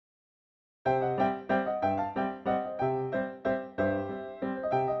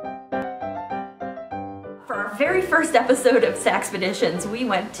our very first episode of Staxpeditions, we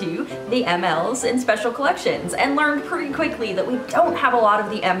went to the MLs in Special Collections and learned pretty quickly that we don't have a lot of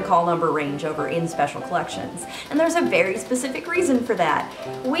the M call number range over in Special Collections. And there's a very specific reason for that.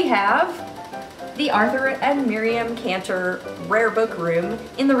 We have the Arthur and Miriam Cantor Rare Book Room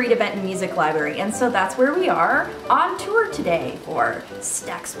in the Rita Benton Music Library, and so that's where we are on tour today for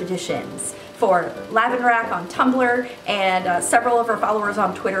Staxpeditions, for Lavenrack on Tumblr, and several of our followers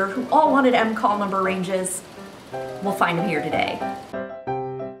on Twitter who all wanted M call number ranges. We'll find them here today.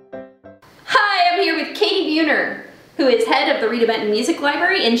 Hi, I'm here with Katie Buhner, who is head of the Rita Benton Music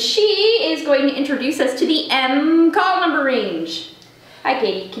Library, and she is going to introduce us to the M call number range. Hi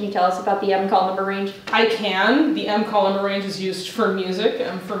Katie, can you tell us about the M call number range? I can. The M call number range is used for music,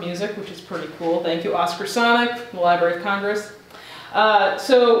 M for music, which is pretty cool. Thank you, Oscar Sonic, the Library of Congress.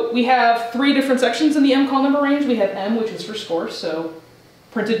 So we have three different sections in the M call number range. We have M, which is for score, so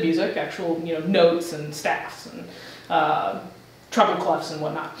printed music, actual notes and staffs and treble clefs and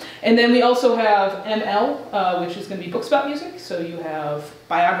whatnot. And then we also have ML, which is going to be books about music. So you have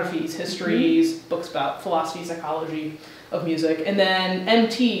biographies, histories, books about philosophy, psychology of music. And then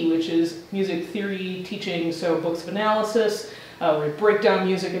MT, which is music theory teaching, so books of analysis, where we break down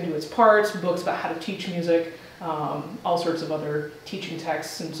music into its parts, books about how to teach music, all sorts of other teaching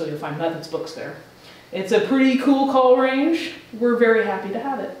texts, and so you'll find methods books there. It's a pretty cool call range. We're very happy to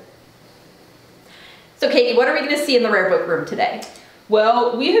have it. So Katie, what are we going to see in the Rare Book Room today?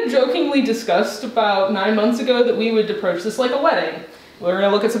 Well, we had jokingly discussed about 9 months ago that we would approach this like a wedding. We're going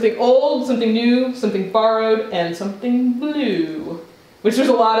to look at something old, something new, something borrowed, and something blue. Which there's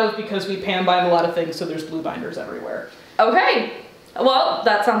a lot of because we pan-bind a lot of things, so there's blue binders everywhere. Okay. Well,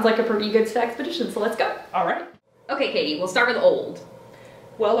 that sounds like a pretty good Staxpedition, so let's go. All right. Okay, Katie, we'll start with old.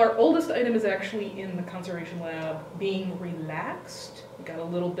 Well, our oldest item is actually in the conservation lab being relaxed. It got a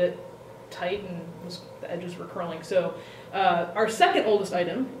little bit tight and the edges were curling. So our second oldest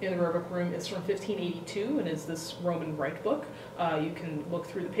item in the Rare Book Room is from 1582 and is this Roman Rite book. You can look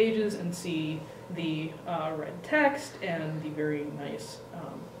through the pages and see the red text and the very nice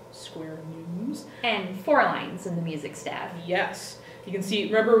square names. And 4 lines in the music staff. Yes. You can see,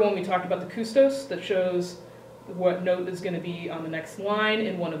 remember when we talked about the kustos that shows what note is going to be on the next line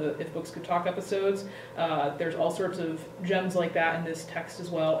in one of the If Books Could Talk episodes. There's all sorts of gems like that in this text as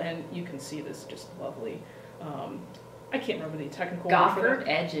well, and you can see this just lovely, I can't remember the technical word for Goffered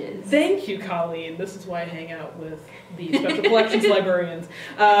edges. Thank you, Colleen. This is why I hang out with the Special Collections librarians.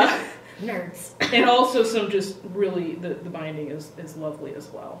 Nerds. And also some just really, the binding is lovely as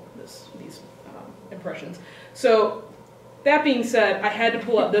well, these impressions. So, that being said, I had to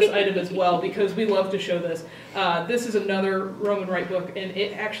pull out this item as well because we love to show this. This is another Roman Rite book, and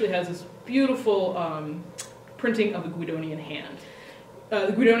it actually has this beautiful printing of the Guidonian hand.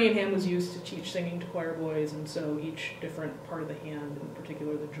 The Guidonian hand was used to teach singing to choir boys, and so each different part of the hand, in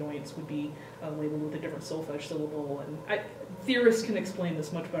particular the joints, would be labeled with a different solfege syllable. And theorists can explain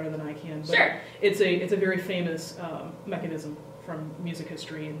this much better than I can, but sure. It's a very famous mechanism from music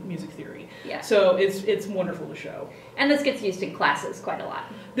history and music theory. Yeah. So it's wonderful to show. And this gets used in classes quite a lot.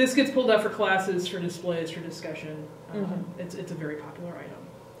 This gets pulled out for classes, for displays, for discussion. It's a very popular item.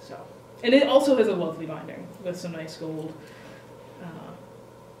 So, and it also has a lovely binding with some nice gold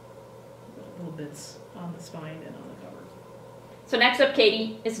little bits on the spine and on the cover. So next up,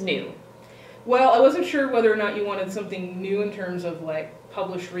 Katie, is new. Well, I wasn't sure whether or not you wanted something new in terms of like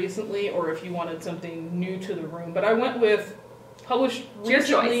published recently, or if you wanted something new to the room. But I went with published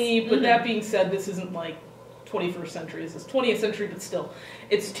recently, but that being said, this isn't like 21st century, this is 20th century, but still,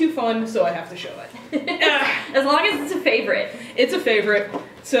 it's too fun, so I have to show it. As long as it's a favorite. It's a favorite.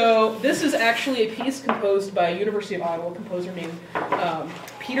 So this is actually a piece composed by a University of Iowa composer named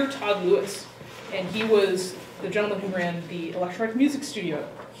Peter Todd Lewis, and he was the gentleman who ran the electronic music studio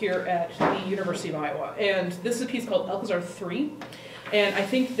here at the University of Iowa. And this is a piece called Alcázar 3, and I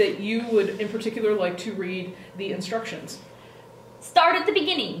think that you would in particular like to read the instructions. Start at the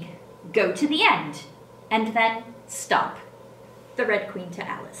beginning, go to the end, and then stop. The Red Queen to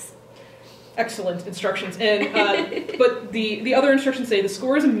Alice. Excellent instructions. And but the other instructions say the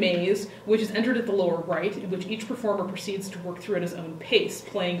score is a maze, which is entered at the lower right, in which each performer proceeds to work through at his own pace,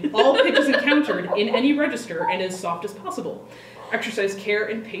 playing all pitches encountered in any register and as soft as possible. Exercise care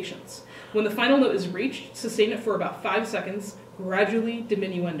and patience. When the final note is reached, sustain it for about 5 seconds, gradually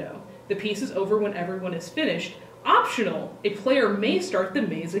diminuendo. The piece is over when everyone is finished. Optional, a player may start the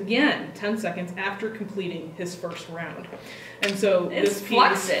maze again 10 seconds after completing his first round. And so this piece...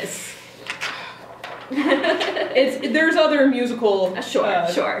 Fluxus. There's other musical...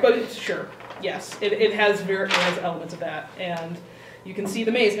 Sure. But sure, yes. It has elements of that. And you can see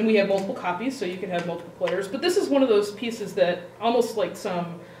the maze, and we have multiple copies, so you can have multiple players. But this is one of those pieces that, almost like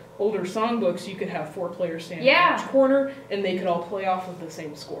some older songbooks, you could have 4 players standing in each corner, and they could all play off of the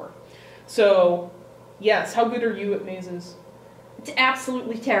same score. So, yes, how good are you at mazes? It's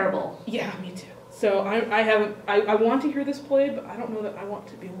absolutely terrible. Yeah, me too. So I want to hear this played, but I don't know that I want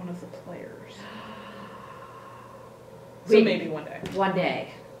to be one of the players. So maybe one day. One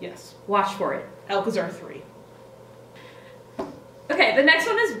day. Yes. Watch for it. Alcázar 3. Okay, the next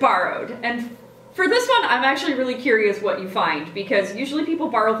one is borrowed, and for this one, I'm actually really curious what you find, because usually people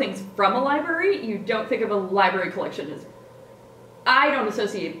borrow things from a library. You don't think of a library collection as... I don't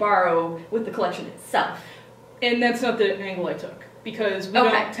associate borrow with the collection itself. And that's not the angle I took, because we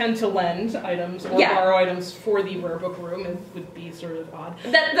don't tend to lend items or borrow items for the rare book room. It would be sort of odd.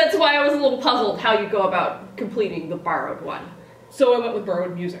 That's why I was a little puzzled how you go about completing the borrowed one. So I went with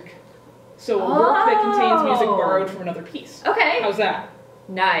borrowed music. So a work that contains music borrowed from another piece. Okay. How's that?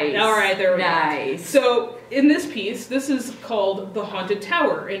 Nice. All right, there we go. Nice. So in this piece, this is called The Haunted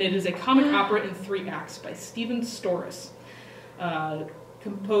Tower, and it is a comic opera in 3 acts by Stephen Storace,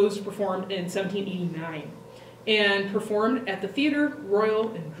 composed, performed in 1789, and performed at the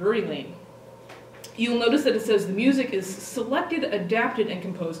Theatre-Royal in Drury Lane. You'll notice that it says the music is selected, adapted, and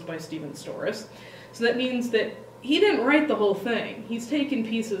composed by Stephen Storace. So that means that he didn't write the whole thing. He's taken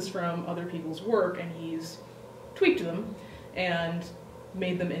pieces from other people's work and he's tweaked them and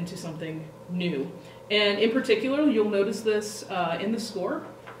made them into something new. And in particular, you'll notice this in the score.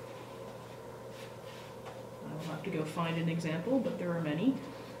 I'll have to go find an example, but there are many.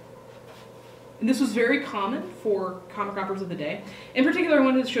 And this was very common for comic operas of the day. In particular, I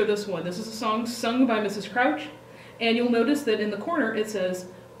wanted to show this one. This is a song sung by Mrs. Crouch, and you'll notice that in the corner it says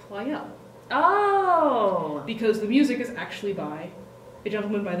Pleyel. Oh! Because the music is actually by a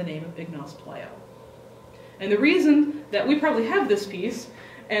gentleman by the name of Ignace Pleyel. And the reason that we probably have this piece,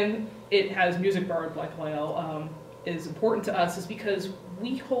 and it has music borrowed by Pleyel, is important to us is because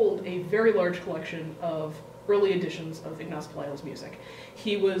we hold a very large collection of early editions of Ignace Pleyel's music.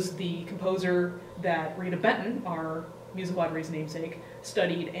 He was the composer that Rita Benton, our music library's namesake,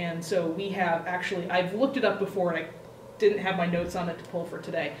 studied, and so we have actually, I've looked it up before, and I didn't have my notes on it to pull for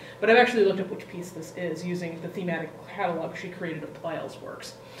today, but I've actually looked up which piece this is using the thematic catalog she created of Pleyel's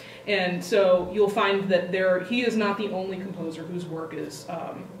works. And so you'll find that he is not the only composer whose work is,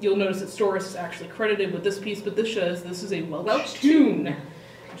 you'll notice that Storace is actually credited with this piece, but this says this is a Welsh tune,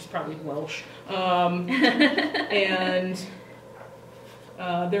 which is probably Welsh. And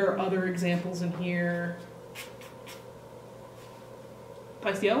there are other examples in here.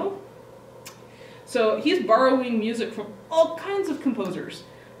 Paisiello? So he's borrowing music from all kinds of composers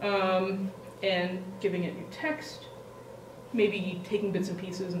and giving it new text, maybe taking bits and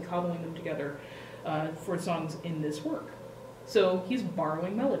pieces and cobbling them together for songs in this work. So he's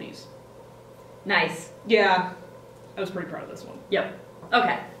borrowing melodies. Nice. Yeah, I was pretty proud of this one. Yep.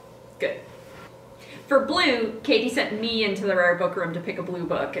 Okay, good. For blue, Katie sent me into the rare book room to pick a blue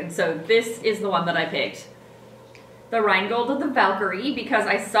book, and so this is the one that I picked. The Rhinegold The Valkyrie, because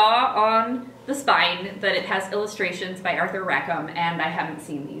I saw on the spine that it has illustrations by Arthur Rackham, and I haven't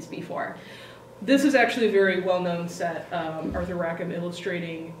seen these before. This is actually a very well-known set, Arthur Rackham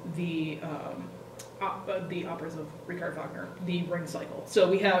illustrating the operas of Richard Wagner, the Ring Cycle. So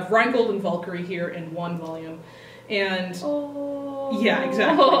we have Rhinegold and Valkyrie here in one volume, and yeah,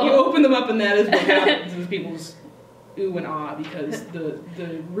 exactly. You open them up and that is what happens, is people's ooh and ah, because the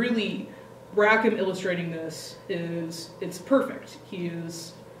really Rackham illustrating this it's perfect. He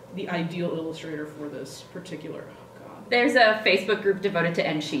is the ideal illustrator for this particular, oh god. There's a Facebook group devoted to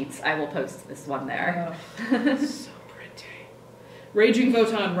end sheets. I will post this one there. So pretty. Raging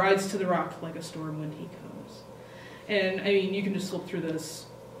Wotan rides to the rock like a storm when he comes. And I mean, you can just flip through this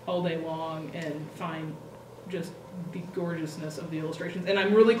all day long and find just the gorgeousness of the illustrations. And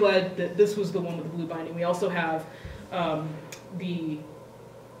I'm really glad that this was the one with the blue binding. We also have the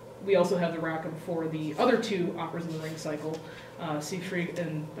Rackham for the other 2 operas in the Ring Cycle, Siegfried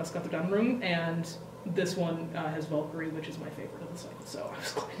and Das Cathedralium, and this one has Valkyrie, which is my favorite of the cycle. So I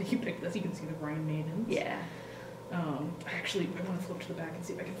was glad that you picked this. You can see the Rhine Maidens. Yeah. I want to flip to the back and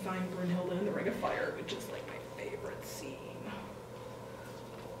see if I can find Brunhilde in the Ring of Fire, which is like my favorite scene.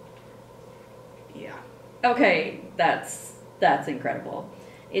 Yeah. Okay, that's incredible.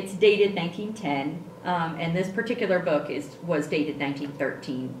 It's dated 1910, and this particular book was dated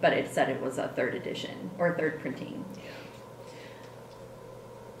 1913, but it said it was a 3rd edition, or 3rd printing. Yeah.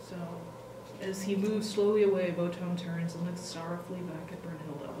 So, as he moves slowly away, Wotan turns and looks sorrowfully back at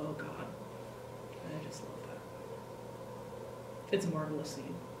Brunhilde. Oh god. I just love that. It's a marvelous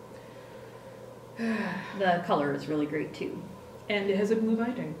scene. The color is really great too. And it has a blue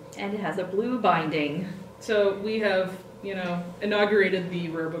binding. And it has a blue binding. So we have, you know, inaugurated the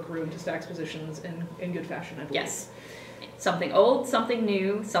rare book room to Staxpeditions in good fashion, I believe. Yes. Something old, something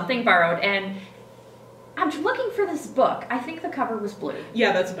new, something borrowed, and I'm looking for this book. I think the cover was blue.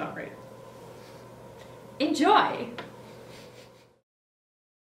 Yeah, that's about right. Enjoy!